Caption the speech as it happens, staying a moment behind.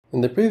In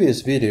the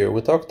previous video,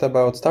 we talked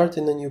about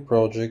starting a new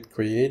project,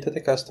 created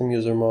a custom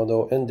user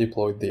model, and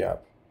deployed the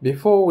app.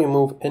 Before we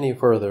move any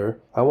further,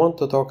 I want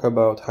to talk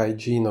about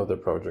hygiene of the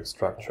project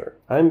structure.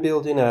 I'm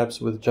building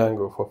apps with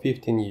Django for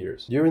 15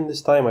 years. During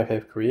this time, I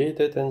have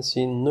created and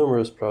seen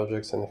numerous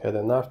projects and had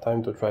enough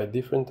time to try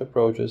different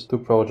approaches to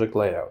project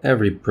layout.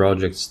 Every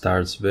project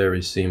starts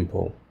very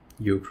simple.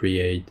 You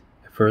create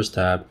a first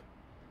app,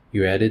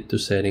 you add it to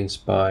settings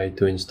by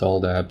to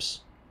installed apps,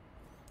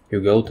 you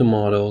go to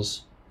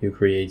models, you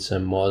create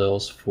some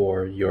models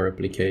for your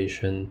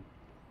application,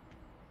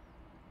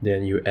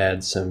 then you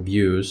add some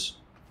views,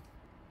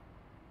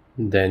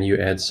 then you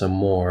add some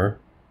more,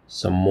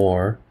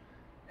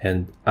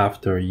 and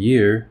after a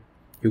year,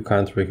 you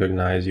can't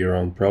recognize your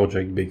own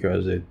project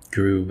because it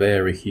grew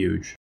very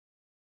huge.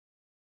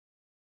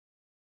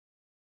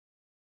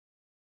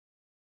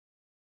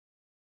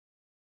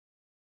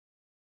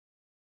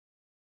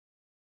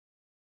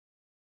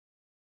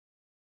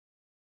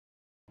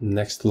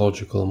 Next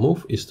logical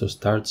move is to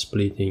start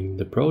splitting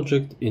the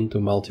project into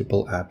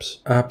multiple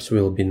apps. Apps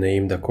will be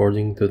named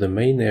according to the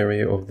main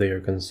area of their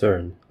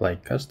concern,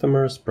 like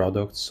customers,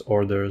 products,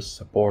 orders,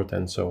 support,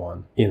 and so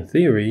on. In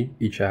theory,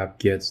 each app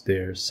gets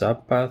their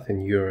subpath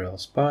in URL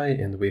spy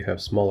and we have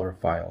smaller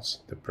files.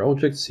 The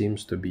project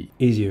seems to be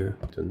easier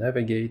to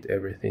navigate,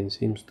 everything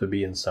seems to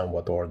be in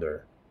somewhat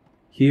order.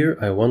 Here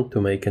I want to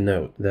make a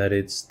note that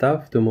it's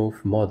tough to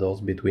move models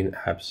between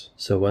apps,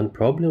 so when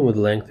problem with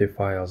lengthy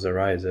files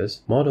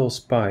arises, model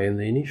spy in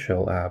the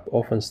initial app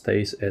often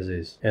stays as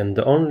is, and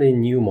only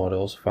new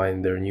models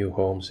find their new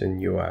homes in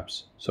new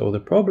apps. So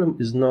the problem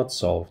is not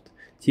solved.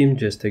 Team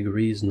just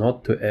agrees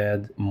not to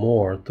add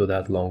more to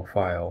that long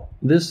file.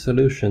 This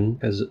solution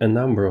has a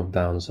number of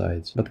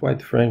downsides, but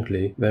quite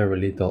frankly, very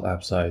little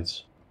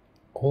upsides.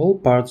 All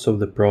parts of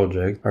the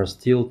project are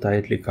still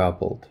tightly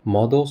coupled.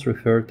 Models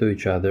refer to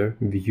each other,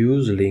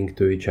 views link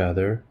to each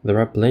other. There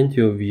are plenty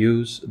of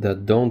views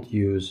that don't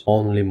use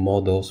only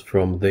models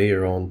from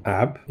their own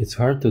app. It's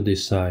hard to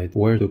decide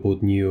where to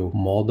put new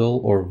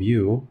model or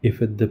view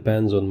if it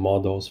depends on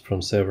models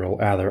from several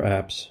other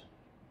apps.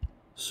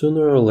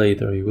 Sooner or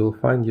later you will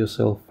find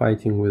yourself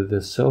fighting with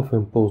the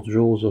self-imposed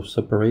rules of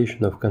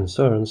separation of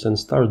concerns and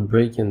start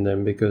breaking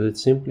them because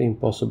it's simply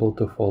impossible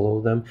to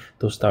follow them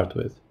to start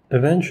with.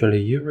 Eventually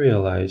you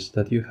realize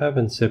that you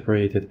haven't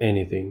separated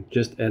anything,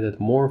 just added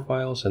more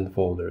files and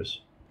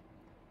folders.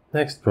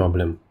 Next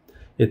problem.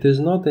 It is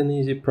not an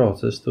easy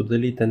process to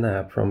delete an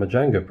app from a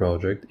Django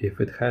project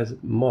if it has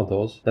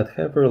models that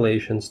have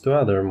relations to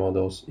other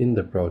models in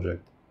the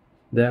project.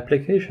 The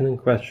application in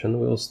question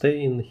will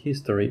stay in the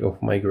history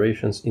of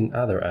migrations in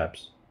other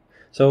apps.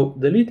 So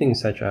deleting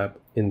such app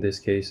in this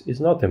case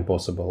is not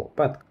impossible,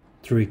 but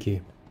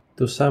tricky.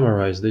 To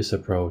summarize this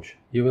approach,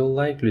 you will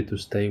likely to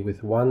stay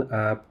with one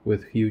app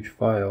with huge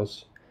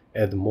files,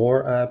 add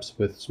more apps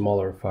with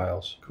smaller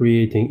files,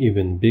 creating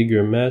even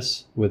bigger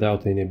mess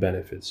without any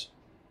benefits.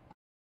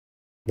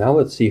 Now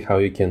let's see how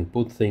you can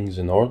put things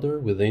in order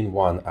within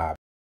one app.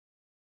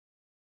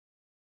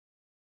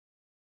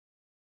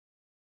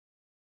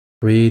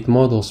 Create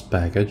models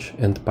package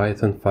and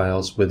Python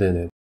files within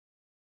it.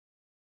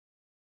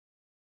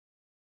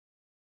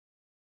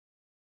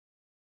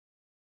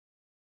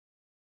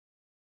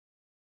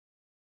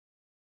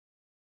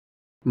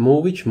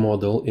 Move each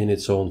model in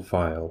its own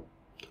file,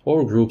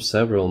 or group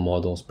several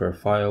models per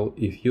file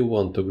if you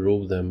want to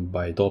group them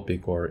by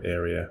topic or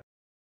area.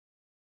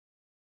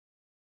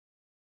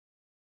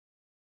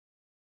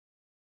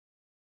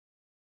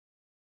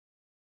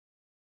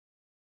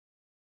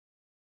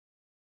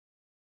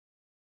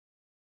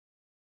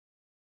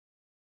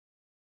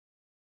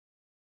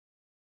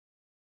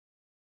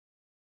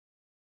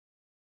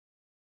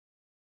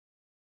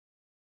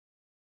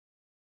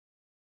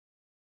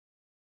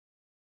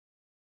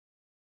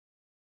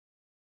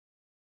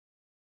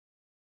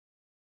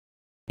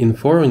 In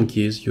foreign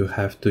keys you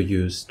have to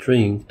use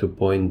string to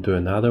point to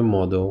another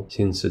model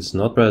since it's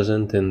not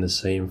present in the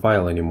same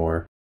file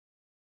anymore.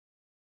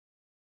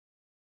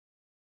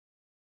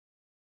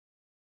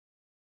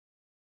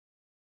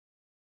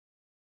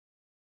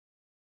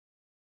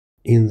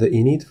 In the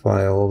init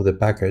file of the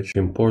package,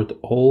 import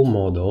all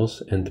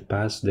models and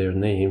pass their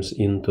names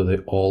into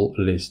the all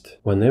list.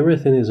 When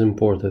everything is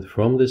imported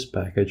from this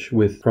package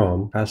with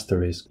from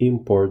 *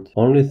 import,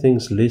 only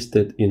things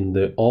listed in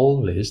the all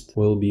list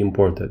will be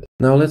imported.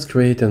 Now let's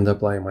create and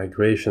apply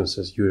migrations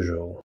as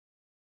usual.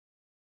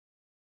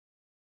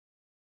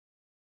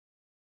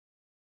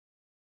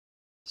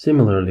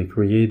 Similarly,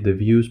 create the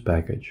views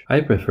package. I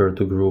prefer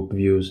to group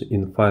views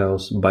in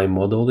files by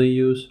model they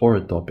use or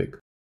a topic.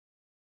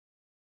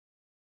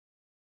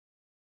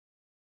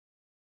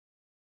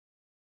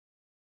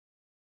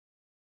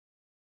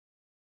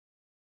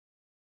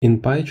 In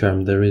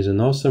PyCharm there is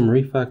an awesome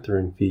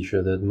refactoring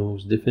feature that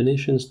moves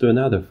definitions to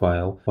another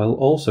file while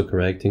also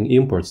correcting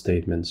import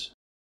statements.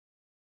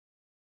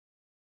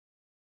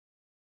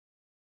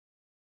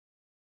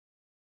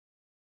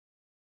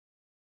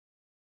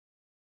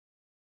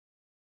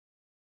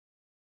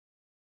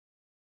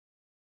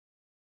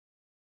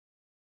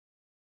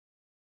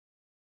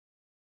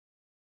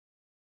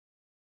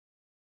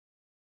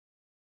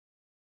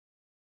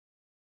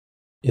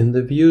 In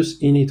the views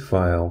init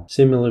file,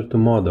 similar to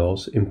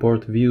models,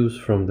 import views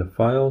from the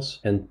files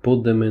and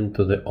put them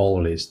into the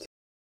all list.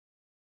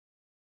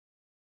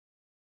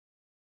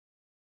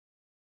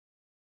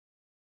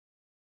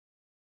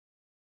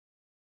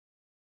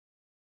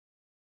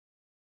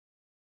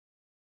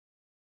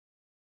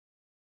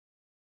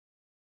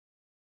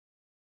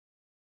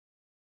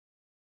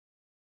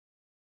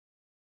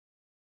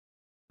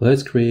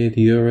 Let's create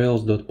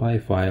urls.py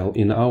file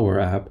in our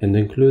app and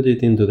include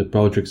it into the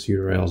project's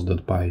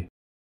urls.py.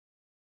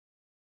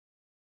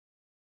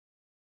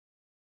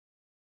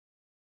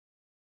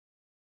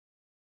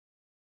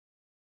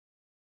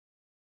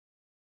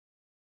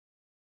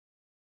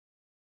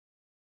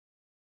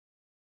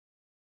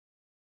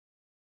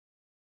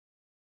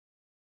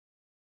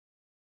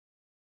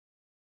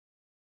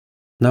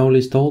 Now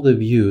list all the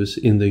views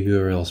in the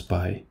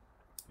url.py.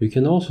 You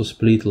can also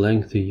split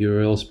lengthy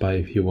url.py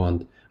if you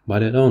want,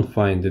 but I don't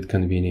find it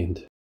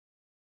convenient.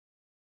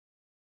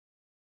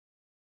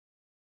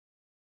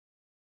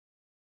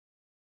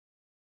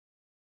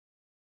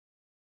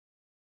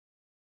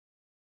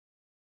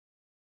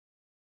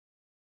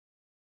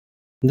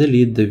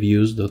 Delete the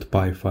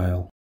views.py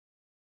file.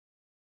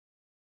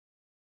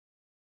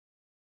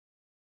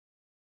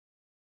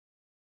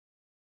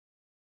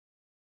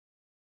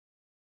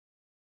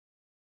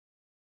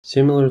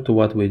 Similar to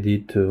what we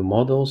did to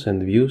models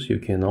and views, you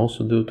can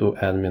also do to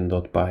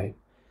admin.py.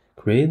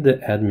 Create the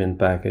admin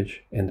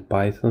package and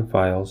Python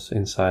files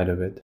inside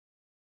of it.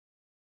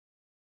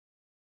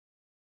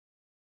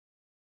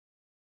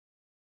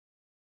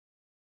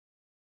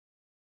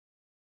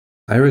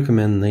 I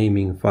recommend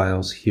naming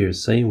files here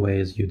same way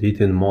as you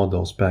did in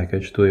models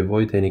package to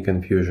avoid any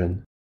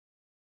confusion.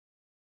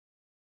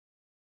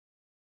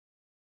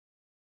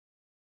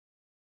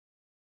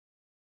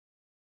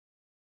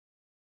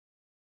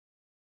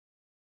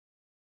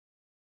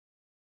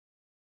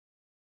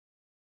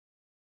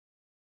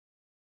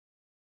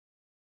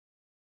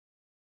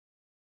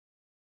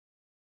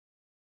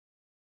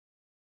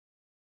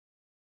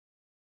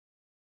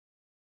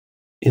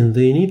 In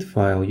the init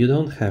file, you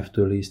don't have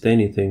to list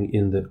anything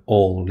in the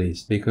all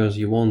list, because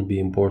you won't be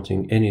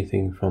importing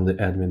anything from the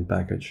admin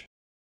package.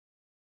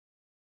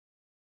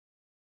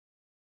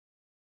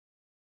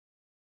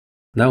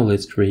 Now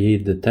let's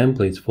create the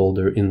templates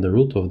folder in the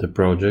root of the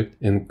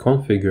project and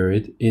configure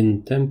it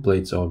in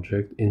templates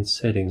object in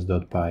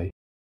settings.py.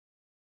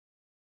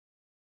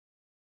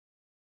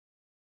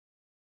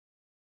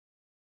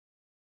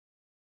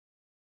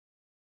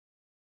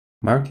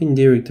 Marking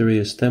directory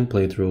as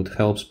template root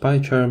helps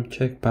PyCharm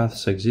check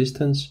path's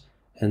existence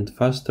and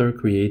faster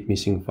create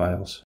missing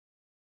files.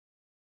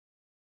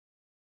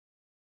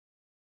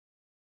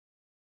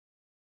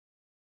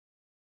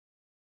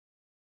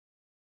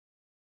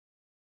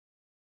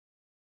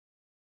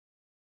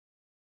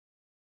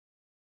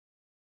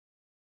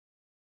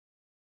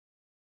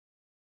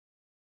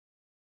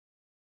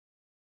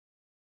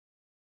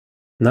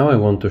 Now I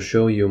want to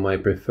show you my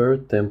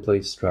preferred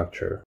template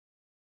structure.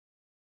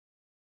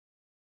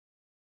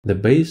 The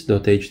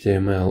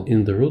base.html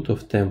in the root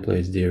of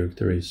templates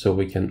directory, so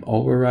we can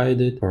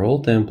override it for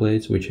all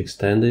templates which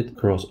extend it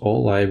across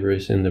all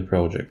libraries in the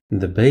project.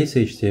 The base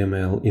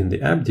HTML in the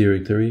app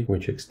directory,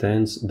 which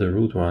extends the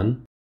root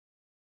one.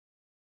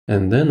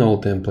 And then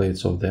all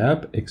templates of the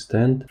app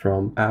extend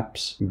from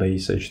app's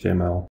base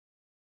HTML.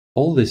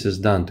 All this is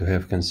done to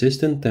have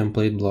consistent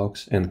template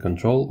blocks and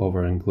control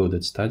over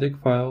included static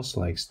files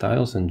like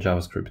styles and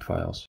JavaScript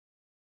files.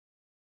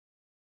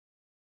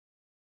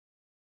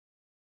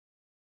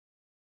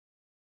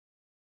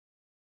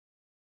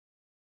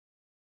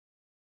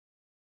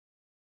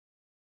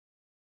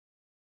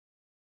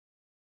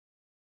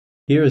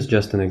 Here is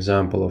just an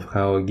example of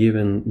how a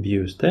given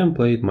view's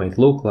template might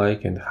look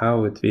like and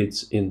how it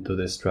fits into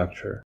the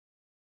structure.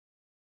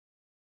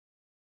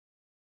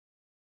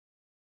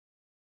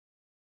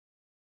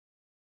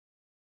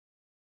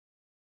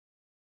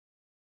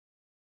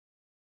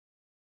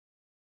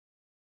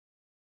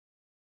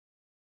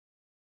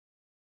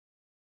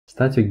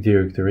 Static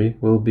directory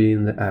will be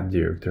in the app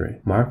directory.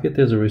 Mark it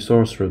as a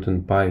resource root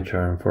in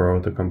PyCharm for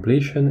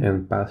auto-completion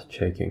and path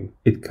checking.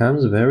 It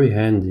comes very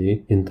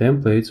handy in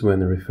templates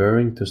when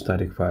referring to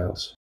static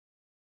files.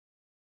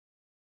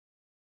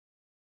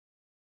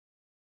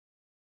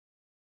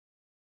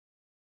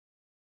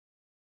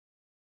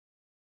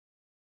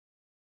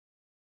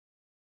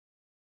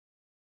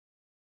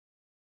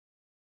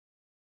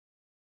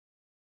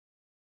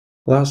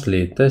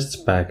 Lastly, tests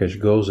package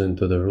goes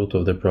into the root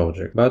of the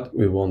project, but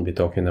we won't be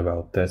talking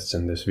about tests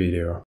in this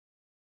video.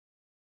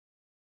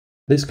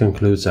 This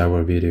concludes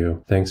our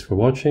video. Thanks for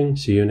watching,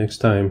 see you next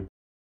time.